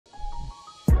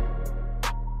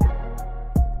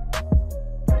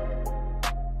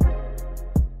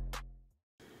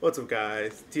What's up,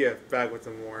 guys? TF back with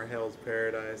some more Hell's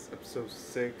Paradise, episode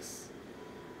 6.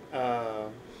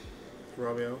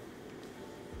 Romeo.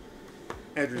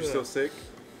 Andrew's still sick.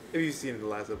 If you've seen the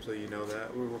last episode, you know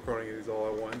that. We're recording these all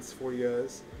at once for you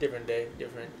guys. Different day,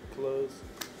 different clothes.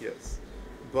 Yes.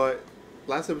 But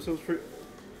last episode was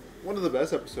one of the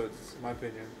best episodes, in my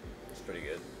opinion. It's pretty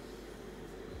good.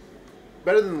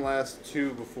 Better than the last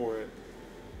two before it.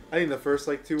 I think the first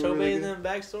two were really Tobey good. and them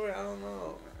backstory, I don't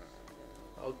know.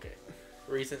 Okay.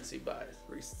 Recency bias.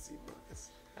 Recency bias.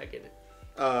 I get it.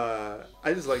 I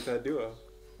just like that duo,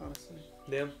 honestly.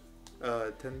 Them.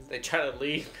 They try to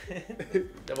leave.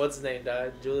 What's his name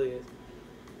died? Julius.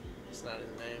 It's not his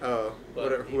name. Oh, But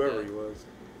whatever, he whoever died. he was.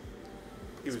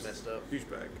 He He's was messed up.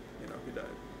 douchebag. You know, he died.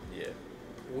 Yeah.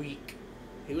 Weak.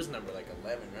 He was number 11,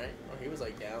 right? Or he was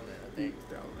down there, I think. He's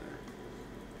down there.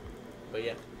 But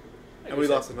yeah. And we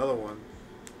lost another one.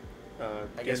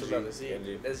 I guess we're about to see it.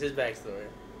 Genji. That's his backstory.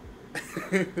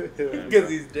 Genji. Because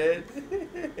he's dead.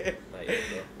 Not yet,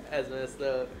 bro. That's messed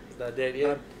up. He's not dead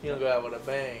yet. He'll go out with a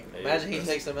bang. Yeah. Imagine he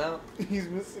takes him out. He's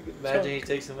missing a Imagine chunk. he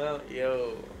takes him out.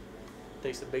 Yo.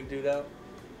 Takes the big dude out.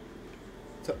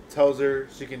 Tells her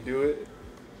she can do it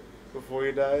before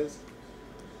he dies.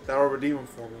 That'll redeem him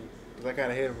for me. Because I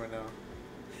kind of hate him right now.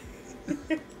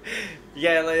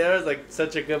 Yeah, that was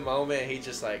such a good moment. He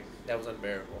just that was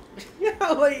unbearable.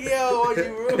 I'm yo, why'd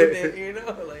you ruin it? You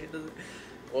know, it doesn't.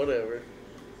 Whatever.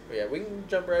 But yeah, we can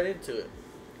jump right into it.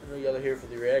 I know y'all are here for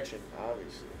the reaction,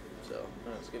 obviously. So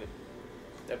Let's get it.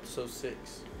 episode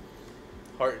 6,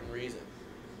 Heart and Reason.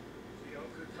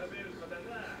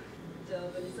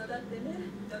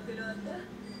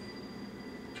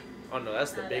 Oh no,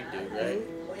 that's the big dude, right?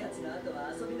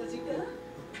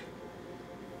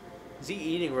 Is he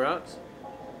eating rocks?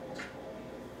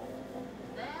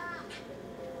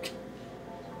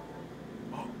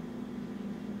 Oh.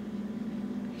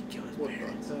 He killed his What the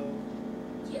parents.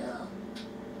 hell?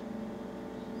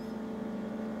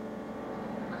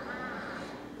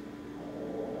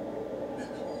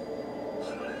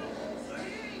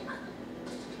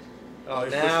 Oh,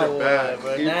 he pushed now her back. what?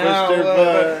 But He now pushed her what?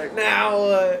 back. Now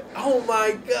what? Oh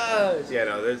my gosh! Yeah,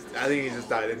 no, I think he just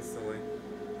died instantly.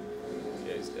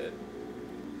 Yeah, he's dead.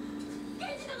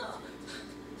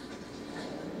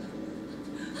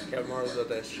 Captain Marvel's let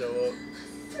that show up.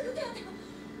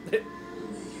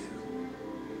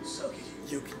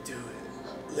 You can do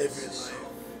it. Live your life.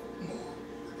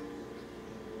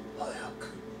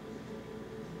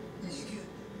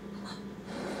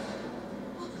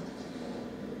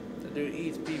 The dude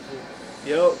eats people.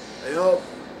 Yup.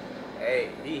 Hey,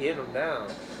 he hit him down.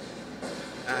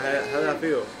 How did that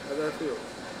feel? How did that feel?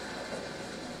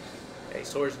 Hey,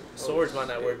 swords might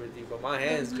not work with you, but my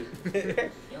hands do. A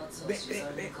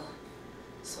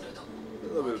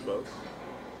little bit of both.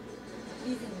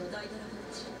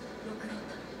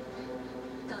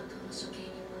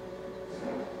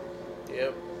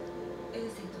 Yep.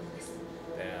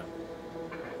 Damn.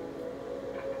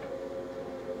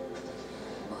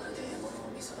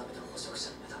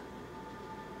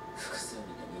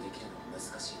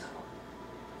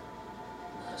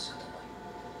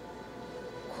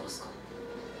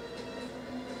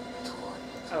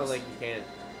 I don't think you can.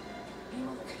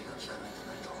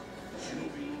 忍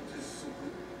びの鉄則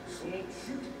その9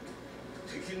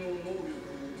敵の能力を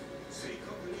正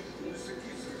確に分析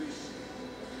すべし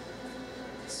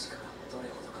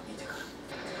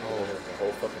Oh, the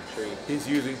whole fucking tree. He's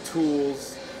using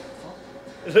tools.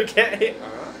 Look at him.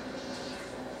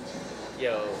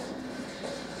 Yo.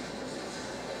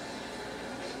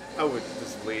 I would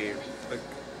just leave.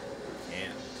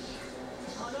 Can't.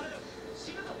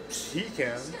 He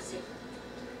can.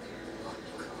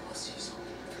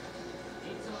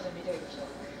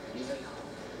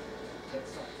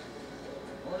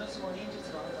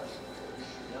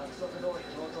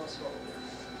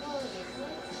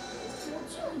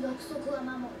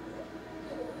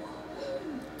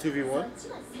 Two v one.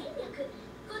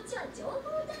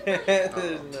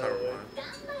 There's no way.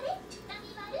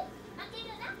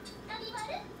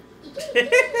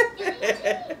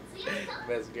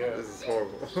 Best girl. This is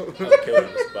horrible. I'll kill him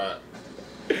on the spot.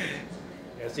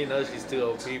 Yeah, she knows she's too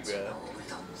OP, bro.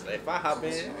 She's like, if I hop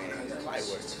in, it might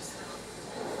work.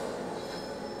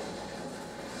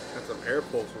 Got some air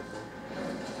pulse with him.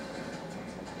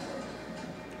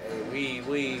 Hey,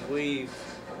 weave.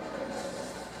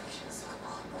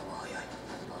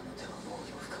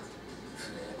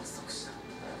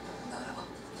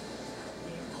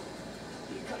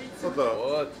 What the?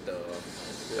 What the?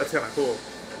 That's kind of cool.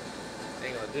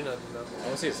 Ain't gonna do nothing though. I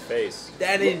want to see his face.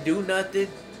 That didn't do nothing.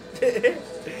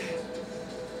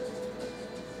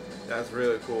 That's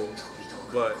really cool.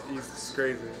 but he's just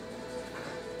crazy.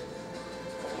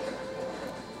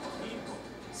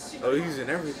 Oh, he's in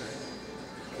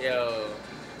everything. Yo.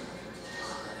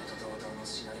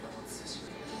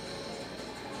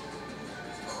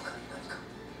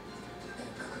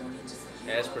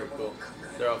 Yeah, that's pretty cool.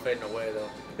 They're all fading away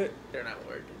though. They're not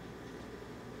working.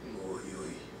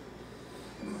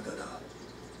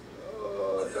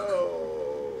 Oh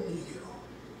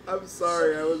no. I'm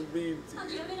sorry, I was mean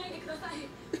to you.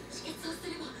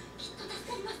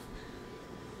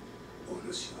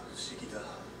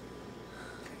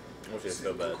 I wish I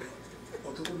feel bad.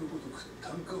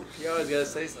 You always gotta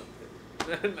say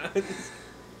something.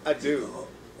 I do.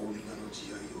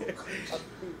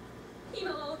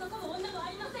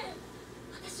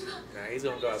 Nah, he's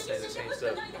gonna go out saying the same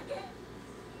stuff.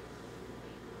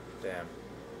 Damn.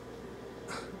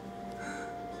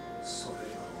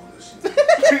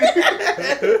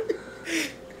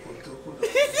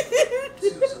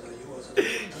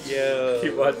 Yo.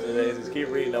 Keep watching it. Just keep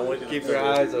reading. I want you to Keep your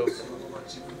eyes open.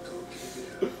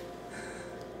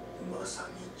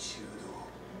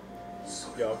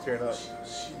 Yo, I'm tearing up.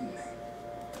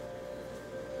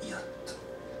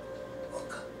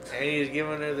 And he's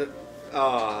giving her the.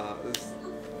 This,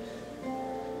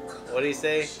 What'd he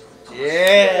say?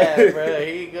 Yeah, bro.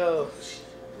 Here you go.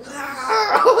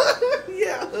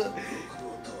 Yeah.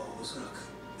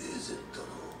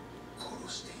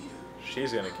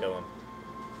 She's gonna kill him.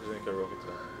 She's gonna kill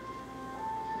Rokuto.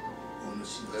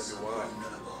 That'd be wild.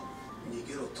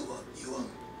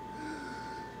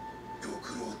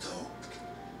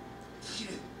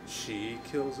 she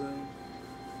kills him.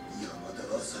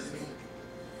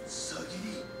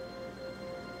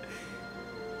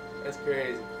 That's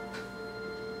crazy.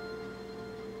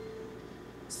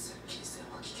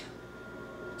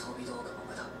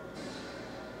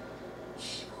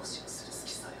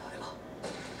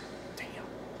 Damn.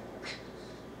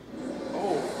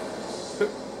 Oh.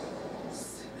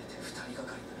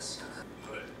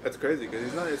 That's crazy because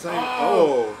he's not. It's not even.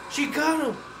 Oh. She got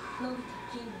him.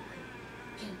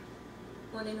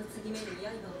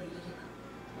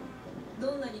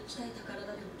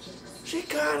 She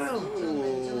got him.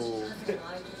 Ooh.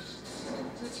 打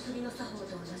ち首の作法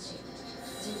と同じ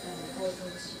人体に構造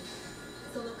をし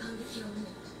その感激を生む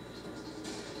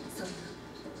それが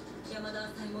山田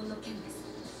左衛門の剣です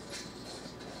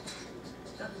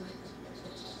危ない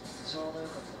ちょうどよ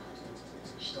かった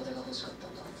人手が欲しかった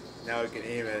んだ Now he can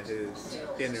aim at his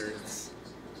innards.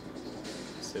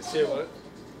 Say what?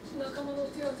 仲間の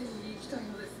手当てに行きたい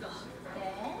のですがと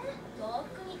っ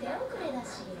くに手遅れだ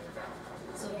し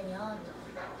それにあんた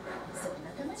そん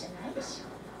な玉じゃないでしょ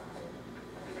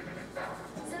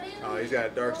Oh, he's got a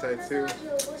dark side too. そ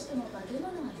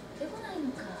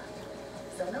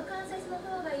の関節の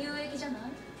方が有益じゃない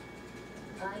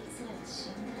あいつらが死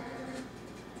んだ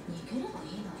逃げれば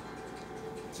いいの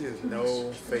She has no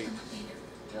fate.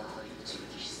 やはり一撃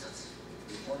必殺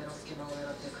骨の隙間を狙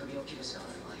って首を切るしかあ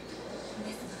るまい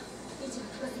ですが位置が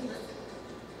高すぎます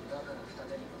だから二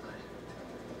手に分かれ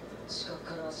視覚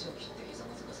から足を切ってひざ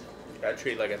まずかせろ Gotta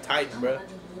treat like a titan, bro.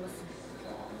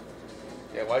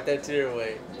 Yeah, wipe that tear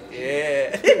away.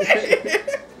 Yeah.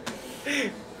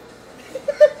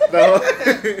 No.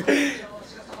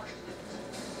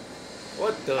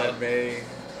 What the? I may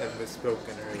have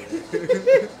misspoken earlier.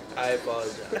 I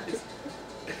apologize.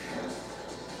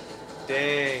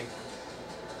 Dang.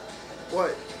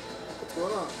 What? What's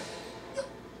going on?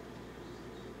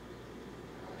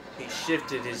 He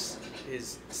shifted his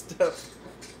stuff.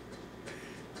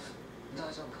 大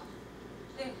丈夫か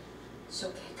ええ処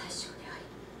刑対象であり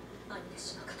兄弟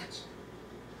子の敵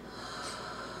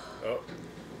Oh,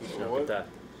 you should look at that.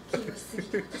 気をしすぎ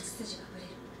て立ち筋がぶれ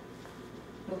る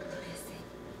もっと冷静に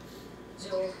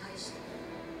情を排して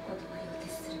断りを徹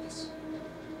するべし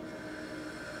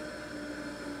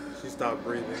She stopped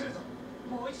breathing.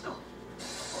 もう一度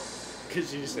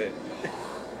Cause you said.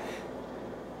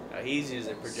 He's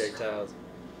using projectiles.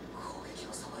 攻撃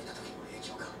をさばいた時の影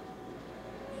響か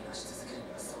逃がし続ける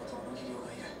には相当の技量が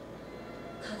いる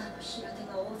ただの平手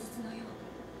が大筒のよう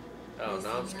Oh,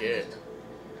 now I'm scared.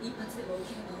 一発でも受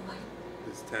ければ終わり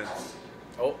It's tense.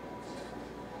 Oh.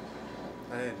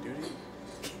 I didn't do anything.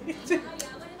 やはり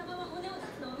暴れたまま骨を出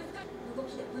すのは難しい動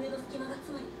きで骨の隙間が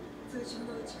詰まり通常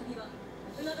の内首は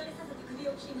うなだれさせて首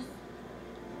を切ります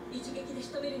一撃で仕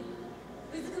留めるには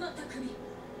うずくまった首だ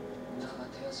が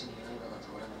手足に刃が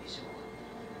通らない以上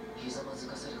ひざまず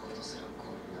かせることすら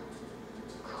困難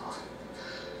か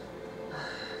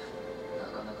な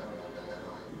かなかの難題だな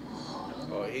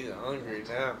Oh, he's hungry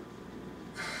now.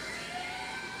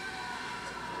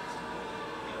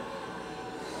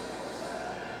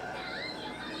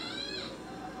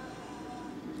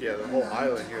 Yeah, the whole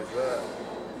island hears that.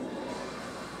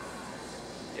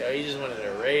 Yo, he just went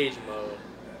into rage mode.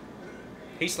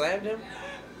 He slammed him?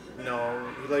 No,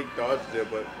 he like dodged it,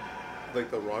 but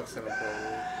like the rocks in him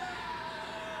probably.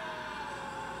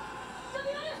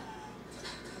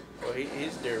 Well,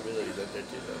 his durability's up there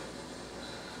too, though.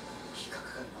 規格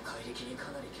外の怪力に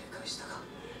かなり警戒したが、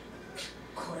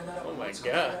これなら Oh my 持ちこ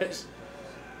たえられる。 gosh.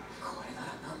 これなら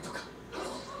なんとか。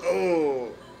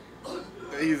 Oh,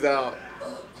 he's out.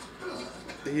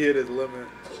 He hit his limit.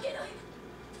 いけない。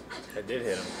 I did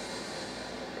hit him.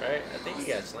 Right? I think he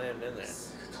got slammed in there.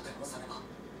 すぐ立て直さねば。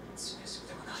致命傷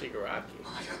ではない。 Shigaraki.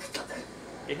 早く立て。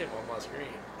 Get him on my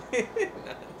screen.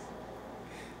 Nice.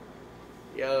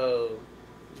 Yo.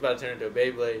 He's about to turn into a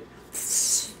Beyblade.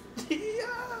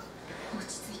 Yeah. 落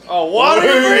ち着いて。 Oh, water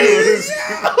breathing!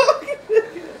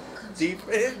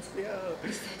 Defense, yo.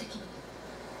 理性的に。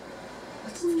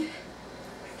落ち着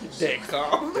け。 Dead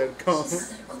calm. Dead calm.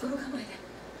 静かな心構えで。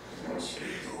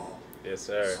 Yes,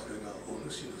 sir.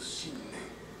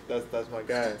 That's my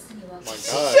guy. 次は My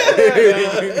そ God.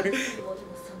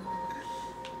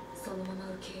 のまま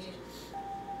受け入れる。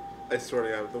 I swear to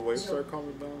God, the waves start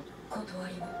calming down. 断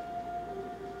りも。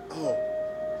 Oh,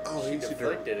 oh, She he deflected.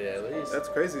 deflected it at least. That's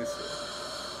crazy.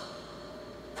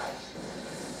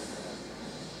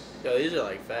 Yo, these are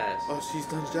like fast. Oh, she's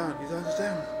lunged down. He's lunged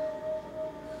down.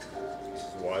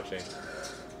 Just watching.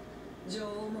 情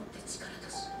を持って力と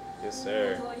し。 Yes,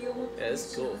 sir. 断りを持って Yeah,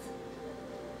 that's cool.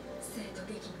 生と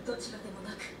劇のどちらでも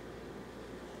なく。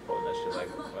 Holding that shit like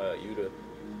Yuta.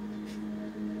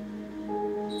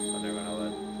 Oh, never mind, I'll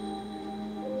let.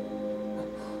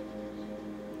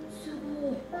 す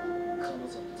ごい。彼女の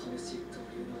試しと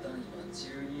いうの段位は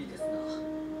12位ですが、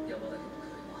山田家の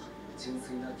位は純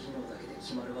粋な技能だけで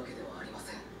決まるわけではありま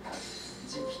せん。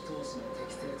次期当時の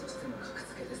適正としての格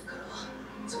付けですから、女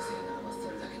性ならばそ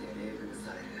れだけで冷遇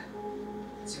される。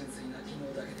純粋な技能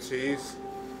だけで。 Jeez.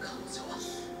 彼女は。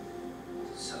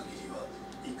サギリは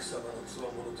戦場の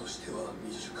強者としては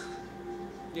未熟。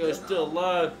 Yo, it's still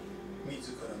alive.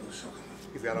 自らの職務。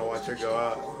 He's gotta watch her go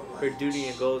out. Her duty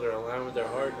and goals are aligned with their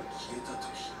heart. 消えた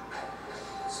時、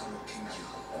その研究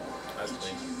を That's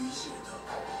一 clean. 流いじれた。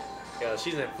 Yo,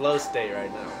 she's in flow state right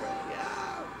now, bro.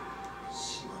 Yeah.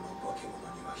 島の化け物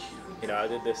にはひるん You で know, I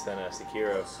did this in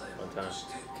Sekiro さえ one も time. とし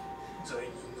て罪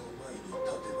人の前に立て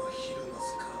ばひるま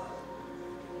すか。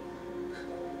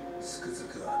つくづ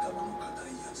く頭の固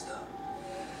いやつだ。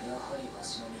やはりわ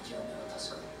しの見極めは確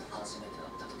かだと初めて会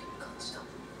った時に感じた。こ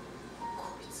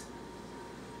いつ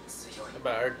強い。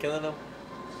 About her killing him?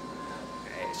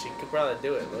 Hey, she could probably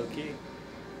do it, low key.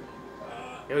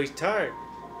 Yo, he's tired.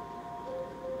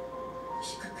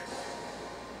 低く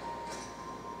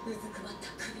うずくまった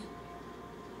首。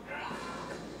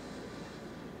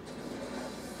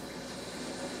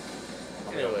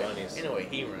 Anyway,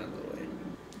 he runs away.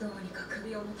 どうにか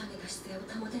首をもたげた姿勢を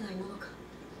保てないものか。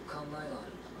考えがあるんだ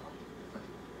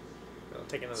が。 I'll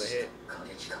take another hit. 過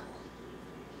激かも。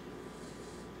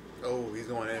 Oh, he's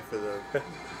going in for the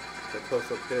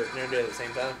close-up hit. They're gonna do it at the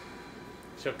same time.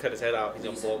 She'll cut his head off. He's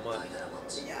gonna blow him up.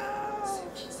 接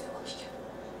近戦は危険。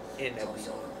 In that 飛び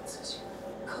道具を通じ、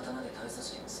刀で体組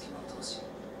織の隙間を通し、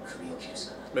首を切るし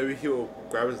かない。 Maybe he'll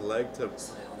grab his leg to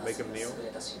それをな make す him kneel. 優れ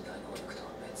た身体能力と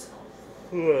は別の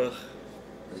Ugh.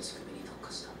 内首に特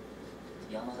化した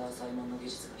山田左衛門の技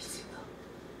術が必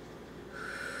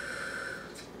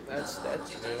要だ。 That's だがあの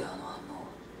that's 巨大 new. なあの反応、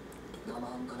生半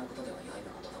可なことでは刃が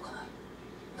届かない。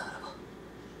ならば。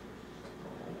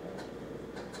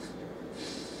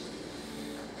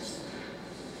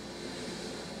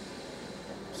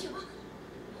やば。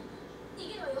逃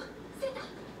げろよ、セータ。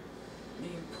民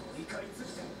法怒りつぶ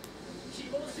せ。希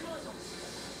望しましょう。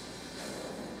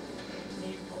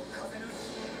民法風の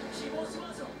希望し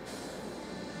ましょう。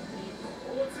民法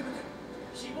大粒で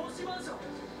希望しましょう。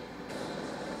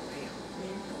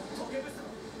民法トゲブス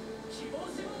希望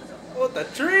しましょう。 What, the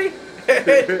tree?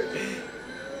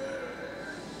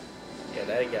 Yeah,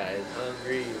 that guy is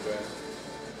hungry, bro.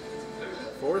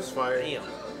 Forest fire. Damn.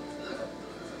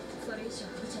 それ以上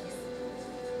無茶です。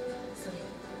それ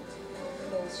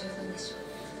もう十分でしょう。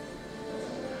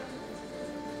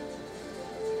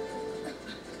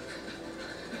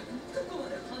どこま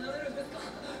で離れるんですか。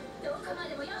どこま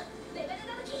でもよ、レベル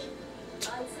だき。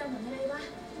あいつらの狙いは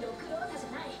六郎太じ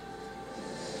ゃない。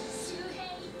周辺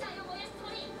一帯を燃やすつも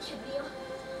り。煙を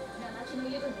生木の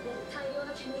油分で出る大量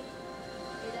の煙。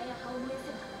枝や葉を燃やせ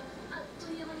ばあっと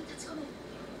いう間に立ち込める。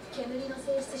煙の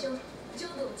性質上上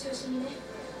部を中心にね。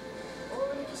大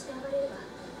抜きして暴れれば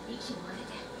息も荒れ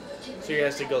て。 So he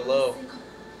has to go low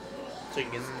so he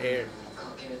gets air. 家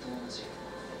系と同じ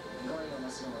害が増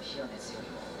すのは火や熱より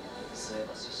も That's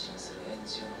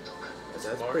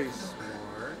Smart. pretty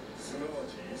smart. すなわ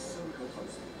ち一酸化炭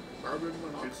素 Carbon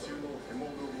血中 monoxide. のヘモ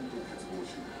グロビンと結合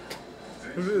し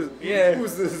Who's this? Yeah.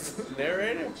 Who's this?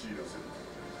 Narrator? 用いらせる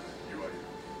いわ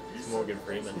ゆる一 Morgan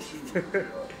Freeman. 酸化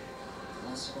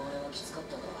炭素である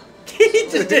He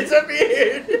just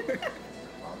disappeared.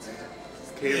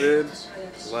 Came in,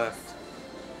 left.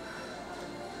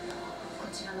 こ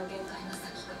ちらの限界の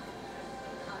先か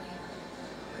ある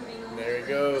いは首の There he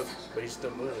goes. But he's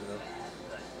still moving though.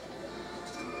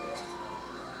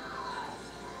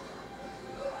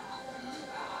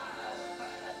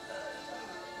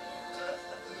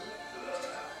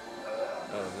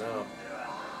 Oh no.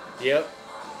 Yep.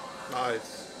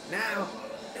 Nice. Now.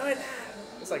 Do it now.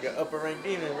 It's like an upper rank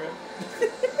demon, bro.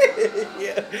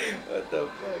 Yeah. What the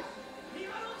fuck?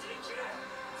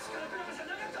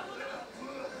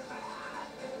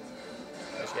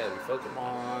 I just gotta be focused. Come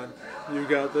on. You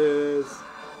got this.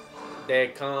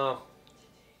 Dead calm.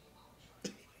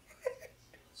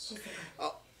 静かに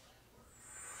あ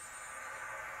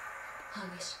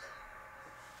激しく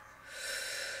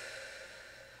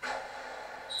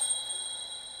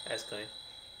That's clean.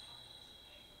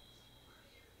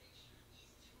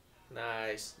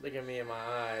 Nice. Look at me in my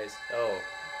eyes. Oh.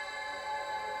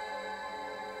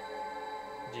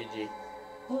 GG.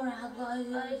 ほらがい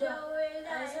だ遊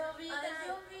びたい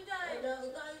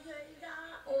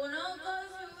お腹す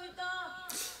いた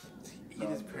Eat his な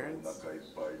んで parents. お腹いっ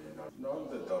ぱいになるなん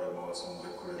で誰も遊んで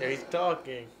く Yeah, れない he's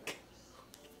talking.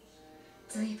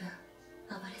 ずいぶん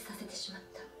暴れさせてしまっ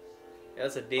た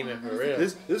That's a demon for real.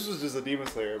 This was just a Demon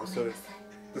Slayer ごめん episode. なさい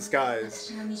Disguise.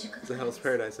 私が未熟 It's a だ Hell's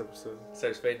Paradise episode.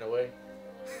 Starts fading away.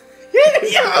 Yo,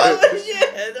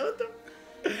 shit. What the?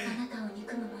 あなたを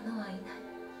憎む者はいない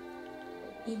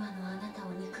今のあなたを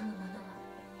憎む者は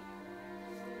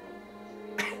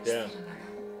Yeah. 捨てる者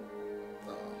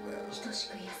Oh man. 等し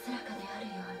く安らかである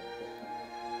ように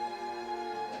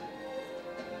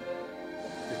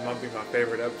This might be my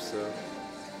favorite episode.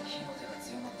 火の手が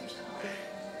強まってきたな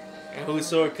And who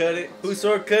sword cut it? Who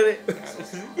sword cut it?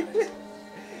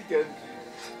 Good.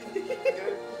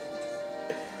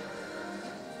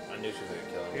 I knew she was gonna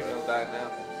kill He's him. gonna die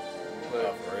now. But,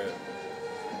 oh, for real.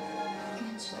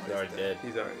 現地 He's already dead.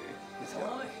 He's already. He's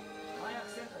gone.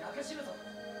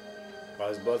 Oh,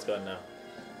 his blood's gone now.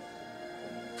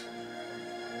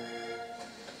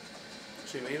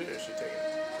 She leave it or she take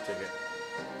it? Take it.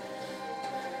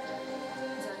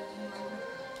 残忍はおろか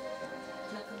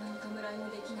仲間の弔いも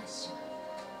できないし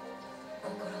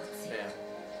心を強 Damn. く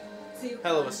強く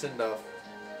Hell of a send off.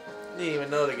 You didn't even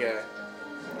know the guy.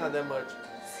 Not that much.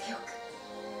 強く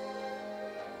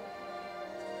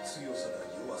強さだ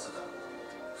弱さだ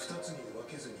二つに分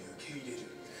けずに受け入れる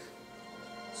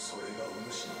それが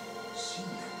お主の信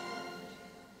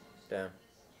念 Damn.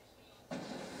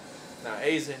 Now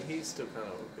Aizen, he's still kind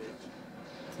of a bitch.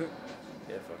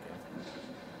 Yeah, fuck him.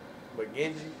 But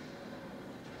Genji,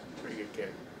 pretty good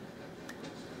character.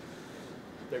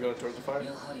 They're going towards the fire?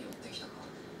 やはり追ってきたか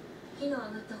火の上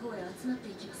がった方へ集まって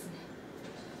いきますね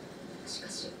しか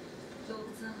し動物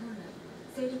は本来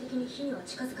生理的に火には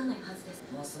近づかないはずです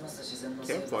ますます自然の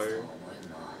生物とは思えん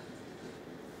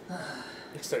な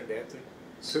They start dancing.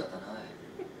 仕方ない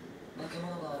化け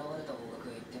物が現れた方角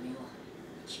へ行ってみよ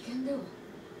う危険では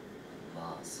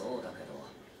まあそうだけど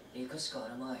行くしかあ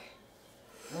るまい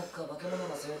目下化け物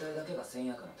の生態だけが戦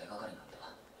略の手がかりなんだ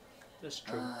That's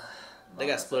true. ああ They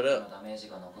got split up. ダメージ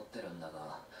が残ってるんだ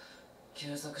が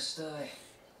休息したい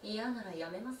嫌ならや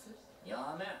めます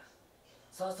やめ些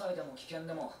細でも危険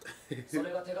でもそ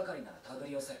れが手がかりなら手繰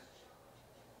り寄せる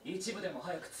一部でも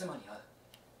早く妻に会う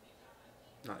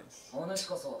Nice. お主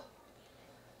こそ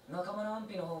仲間の安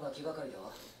否の方が気がかりだ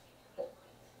わ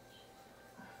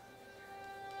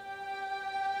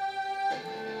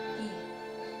いい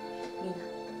みん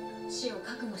な死を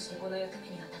覚悟してこの役目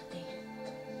に当たっている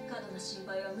過度な心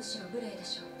配はむしろ無礼で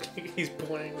しょう He's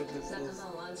pointing with this 仲 little,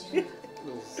 間を案じるなら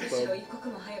little むしろ spell. 一刻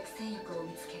も早く戦略を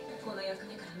見つけこの役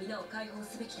目から皆を解放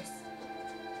すべきですよ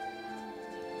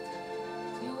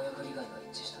うやく利害が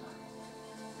一致したな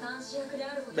監視役で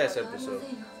あることは Best 変わりません episode. よ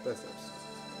That's nice.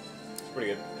 It's pretty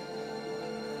good.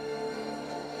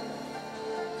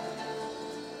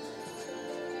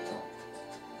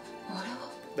 あれは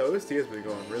The OST has been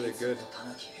going really good.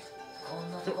 こ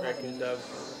んなところ Raccoon dog.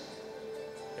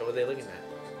 Yeah, what are they looking at?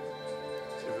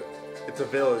 It's a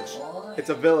village. おい It's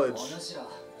a village. お主ら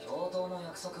共闘の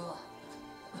約束は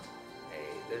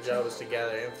Hey, their job is to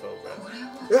gather info, bro. こ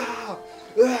れは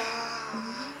Ah!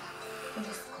 Ah!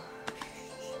 ですか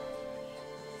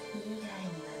以外には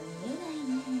見えない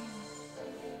ね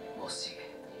もし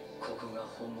ここが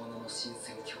本物の新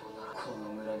戦況ならこ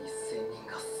の村に仙人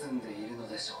が住んでいるの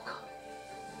でしょうか。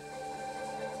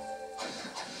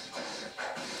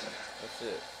 That's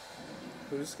it.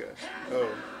 Who's this guy? Oh,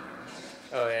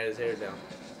 Oh, yeah, his hair's down.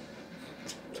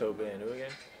 Toby and who again?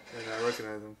 and I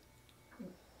recognize him.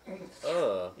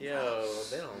 Yo,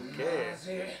 they don't care.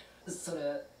 そ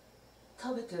れ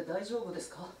食べて大丈夫です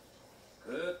か。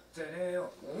食ってねえ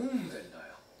よ、飲んでんだ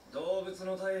よ。動物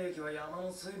の体液は山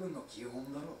の水分の基本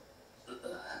だろ。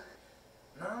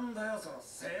なんだよその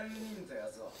仙人ってや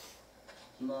つは。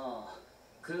まあ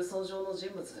空想上の人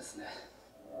物ですね。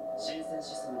新鮮思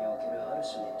想におけるある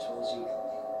種の超人。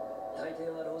大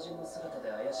抵は老人の姿で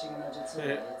怪しげな術を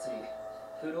操り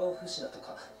不老不死だと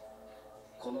か。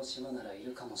この島ならい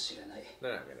るかもしれない。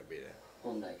 They're not gonna be there.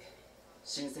 本来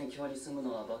新鮮郷に住む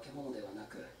のは化け物ではな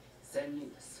く仙人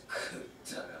です。食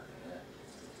ったらね。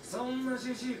そんな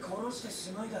じじい殺して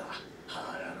しまいだ。腹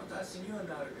の足しにはな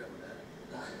るかも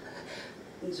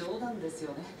な。冗談です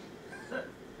よね。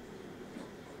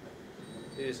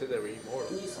 They just said they were immortal.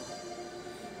 兄さん。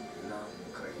なん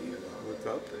か言えば What's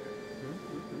out there?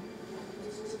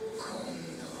 今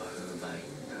度はうまい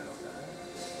んだろう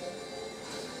な。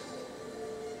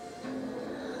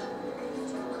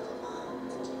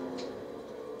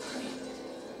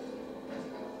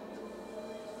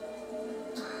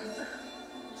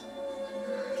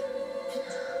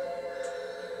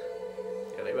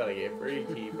 Yeah, they about to get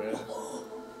freaky, bro.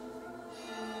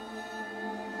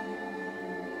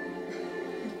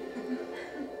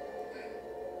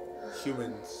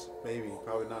 Humans, maybe,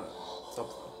 probably not.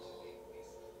 Something.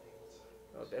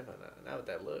 Oh, definitely not. Not with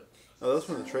that look. Oh, that's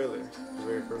from the trailer, the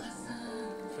very first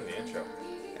one. From the intro.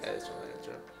 Yeah, it's from the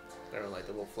intro. They're on like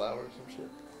the little flowers and shit.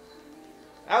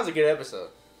 That was a good episode.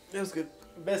 It was good.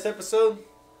 Best episode?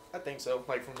 I think so.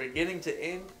 Like from beginning to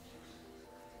end.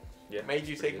 Yeah. Made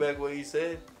you pretty take good. back what you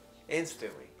said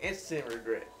instantly. Instant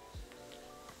regret.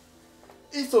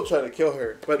 He still tried to kill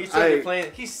her, but He started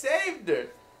playing. He saved her.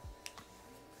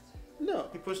 No.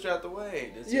 He pushed her out the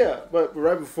way. Yeah, but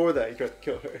right before that, he tried to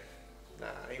kill her. Nah,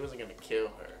 he wasn't gonna kill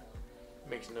her.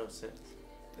 Makes no sense.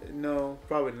 No,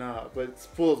 probably not. But it's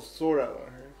pulled a sword out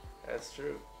on her. That's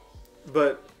true.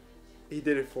 But he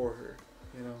did it for her,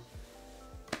 you know.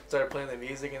 Started playing the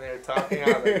music and they were talking. I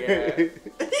was like, yeah.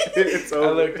 It's I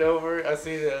over. looked over. I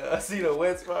see the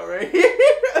wet spot right here.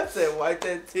 I said, wipe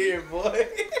that tear, boy.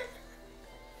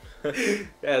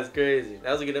 That's crazy.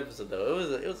 That was a good episode though.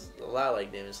 It was a lot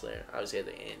like Demon Slayer. Obviously at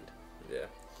the end, Yeah.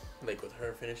 like with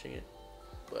her finishing it,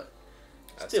 but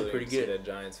I still didn't pretty see good that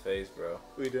giant's face, bro.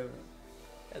 We didn't.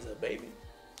 as a baby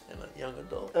and a young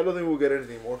adult. I don't think we'll get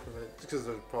anything more from it, just because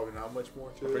there's probably not much more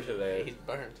to I'm pretty it. sure they. He's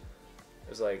burned.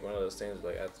 It's like one of those things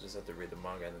like I just have to read the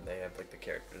manga and then they have like the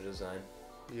character design,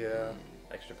 Yeah.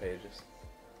 extra pages.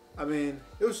 I mean,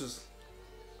 it was just.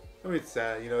 I mean, it's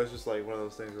sad, you know. It's just like one of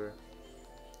those things where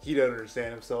he doesn't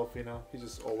understand himself, you know. He's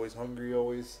just always hungry,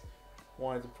 always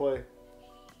wanted to play.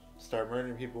 Start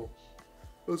murdering people.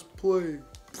 Let's play.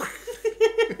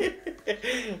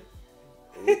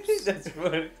 Oops. That's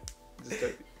funny. Just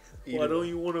start eating. Why don't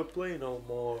you want to play no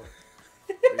more?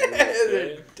 okay?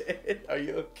 They're dead. Are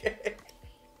you okay?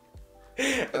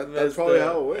 That's messed probably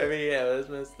up. how it went. I mean, yeah, that's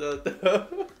messed up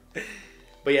though.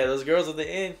 But yeah, those girls at the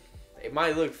end, they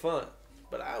might look fun,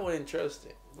 but I wouldn't trust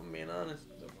it. If I'm being honest,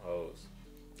 Them hoes.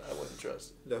 I wouldn't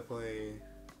trust it. Definitely.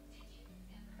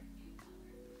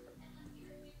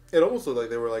 It almost looked like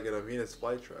they were like in a Venus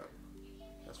flytrap.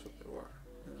 That's what they were.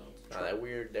 You know, it's a Nah,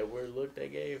 trap. that weird look they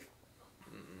gave.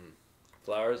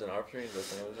 Flowers and harp strings.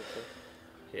 That's what I was up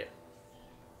to. Yeah.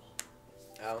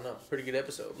 I don't know. Pretty good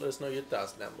episode. Let us know your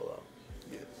thoughts down below.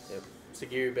 Yes. Yep.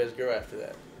 Sagiri best girl after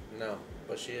that. No,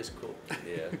 but she is cool.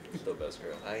 Yeah, still best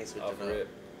girl. I ain't switching Off up. rip.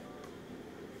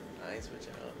 I ain't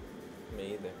switching up.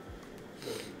 Me either.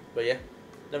 But yeah,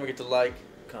 don't forget to like.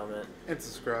 Comment. And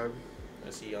subscribe.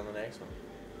 I'll see you on the next one.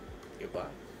 Goodbye.